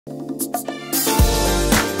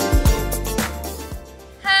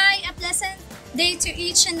day to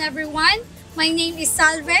each and everyone. My name is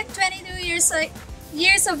Salve, 22 years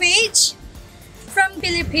of age, from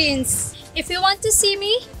Philippines. If you want to see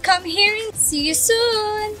me, come here and see you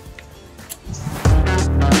soon!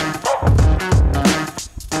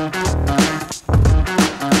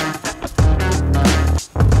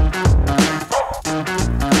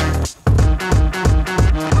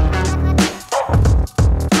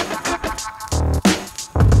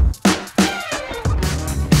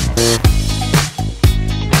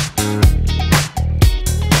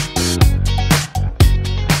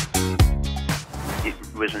 It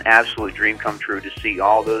was an absolute dream come true to see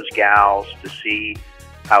all those gals, to see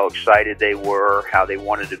how excited they were, how they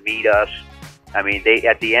wanted to meet us. I mean,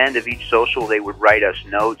 at the end of each social, they would write us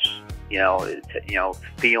notes,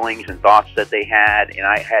 feelings and thoughts that they had, and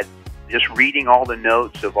I had just reading all the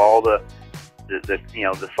notes of all the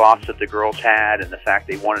thoughts that the girls had, and the fact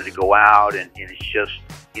they wanted to go out, and it's just,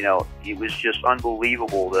 it was just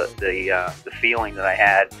unbelievable the feeling that I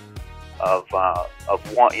had of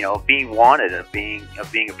being wanted, of being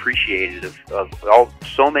appreciated, of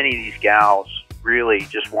so many of these gals really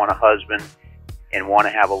just want a husband and want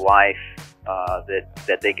to have a life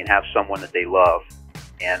that they can have someone that they love.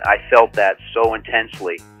 And I felt that so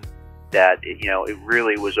intensely that it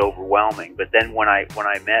really was overwhelming. But then when I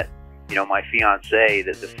met my fiance,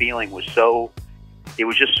 that the feeling was it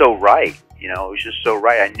was just so right. It was just so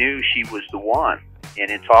right. I knew she was the one,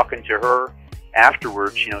 and in talking to her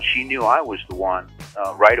afterwards, she knew I was the one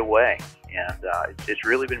right away, and it's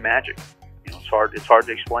really been magic. It's hard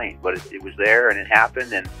to explain, but it was there, and it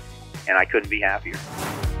happened, and I couldn't be happier.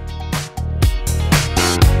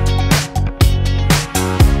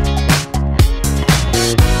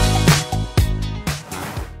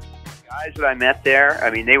 The guys that I met there, I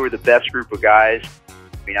mean, they were the best group of guys. I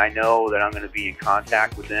mean, I know that I'm going to be in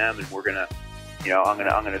contact with them, and we're going to. I'm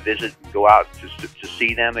gonna visit and go out to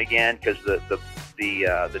see them again, because the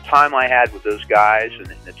time I had with those guys, and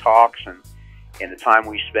the talks and the time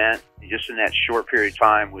we spent just in that short period of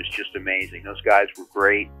time was just amazing. Those guys were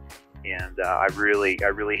great, and I really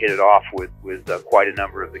hit it off with quite a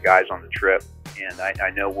number of the guys on the trip, and I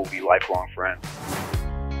know we'll be lifelong friends.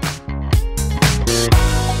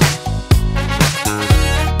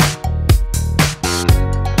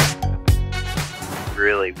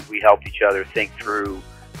 Really, we helped each other think through,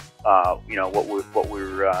 what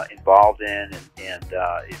we're involved in, and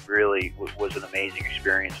it really was an amazing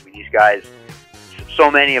experience. I mean, these guys, so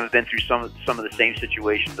many have been through some of the same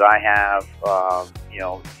situations I have.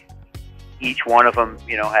 Each one of them,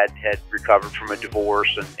 had recovered from a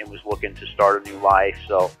divorce and was looking to start a new life.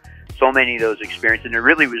 So many of those experiences, and there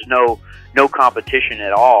really was no competition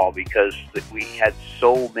at all, because we had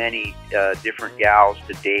so many different gals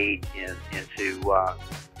to date and to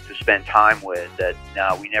spend time with, that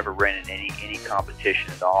we never ran into any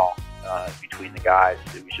competition at all between the guys.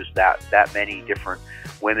 It was just that many different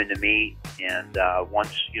women to meet, and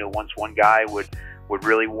once one guy would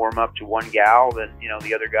really warm up to one gal, then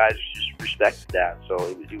the other guys just respected that.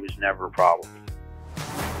 So it was never a problem.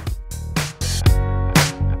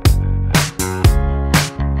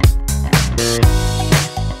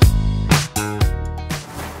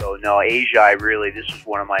 No, Asia, this is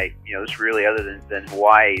one of my, this really, other than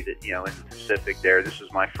Hawaii, that, in the Pacific there, this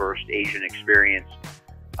is my first Asian experience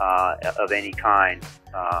of any kind.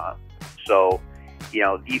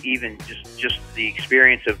 Even just the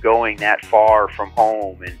experience of going that far from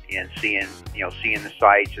home and seeing the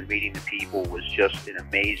sights and meeting the people was just an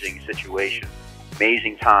amazing situation,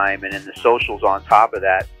 amazing time. And then the socials on top of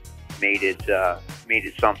that made it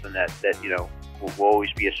something that will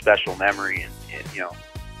always be a special memory, and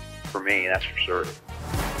for me, that's for certain.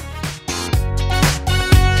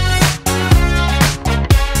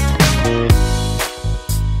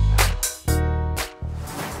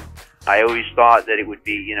 I always thought that it would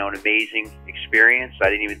be, an amazing experience. I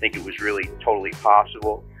didn't even think it was really totally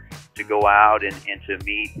possible to go out and to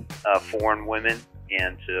meet foreign women,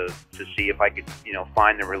 and to see if I could,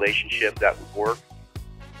 find the relationship that would work.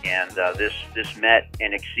 And this met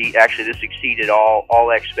and this exceeded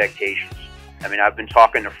all expectations. I mean, I've been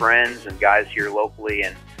talking to friends and guys here locally,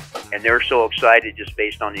 and they're so excited just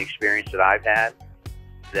based on the experience that I've had,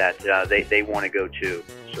 that they want to go too.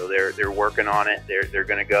 So they're working on it. They're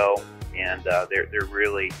going to go, and they're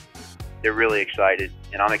really excited,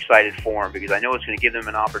 and I'm excited for them, because I know it's going to give them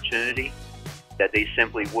an opportunity that they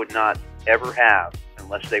simply would not ever have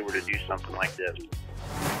unless they were to do something like this.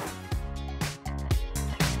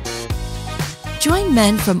 Join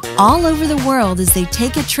men from all over the world as they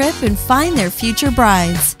take a trip and find their future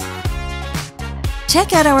brides.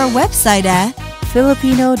 Check out our website at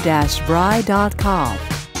Filipino-bride.com.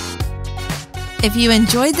 If you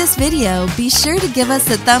enjoyed this video, be sure to give us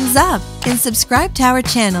a thumbs up and subscribe to our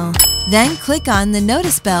channel. Then click on the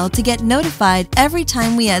notice bell to get notified every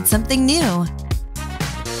time we add something new.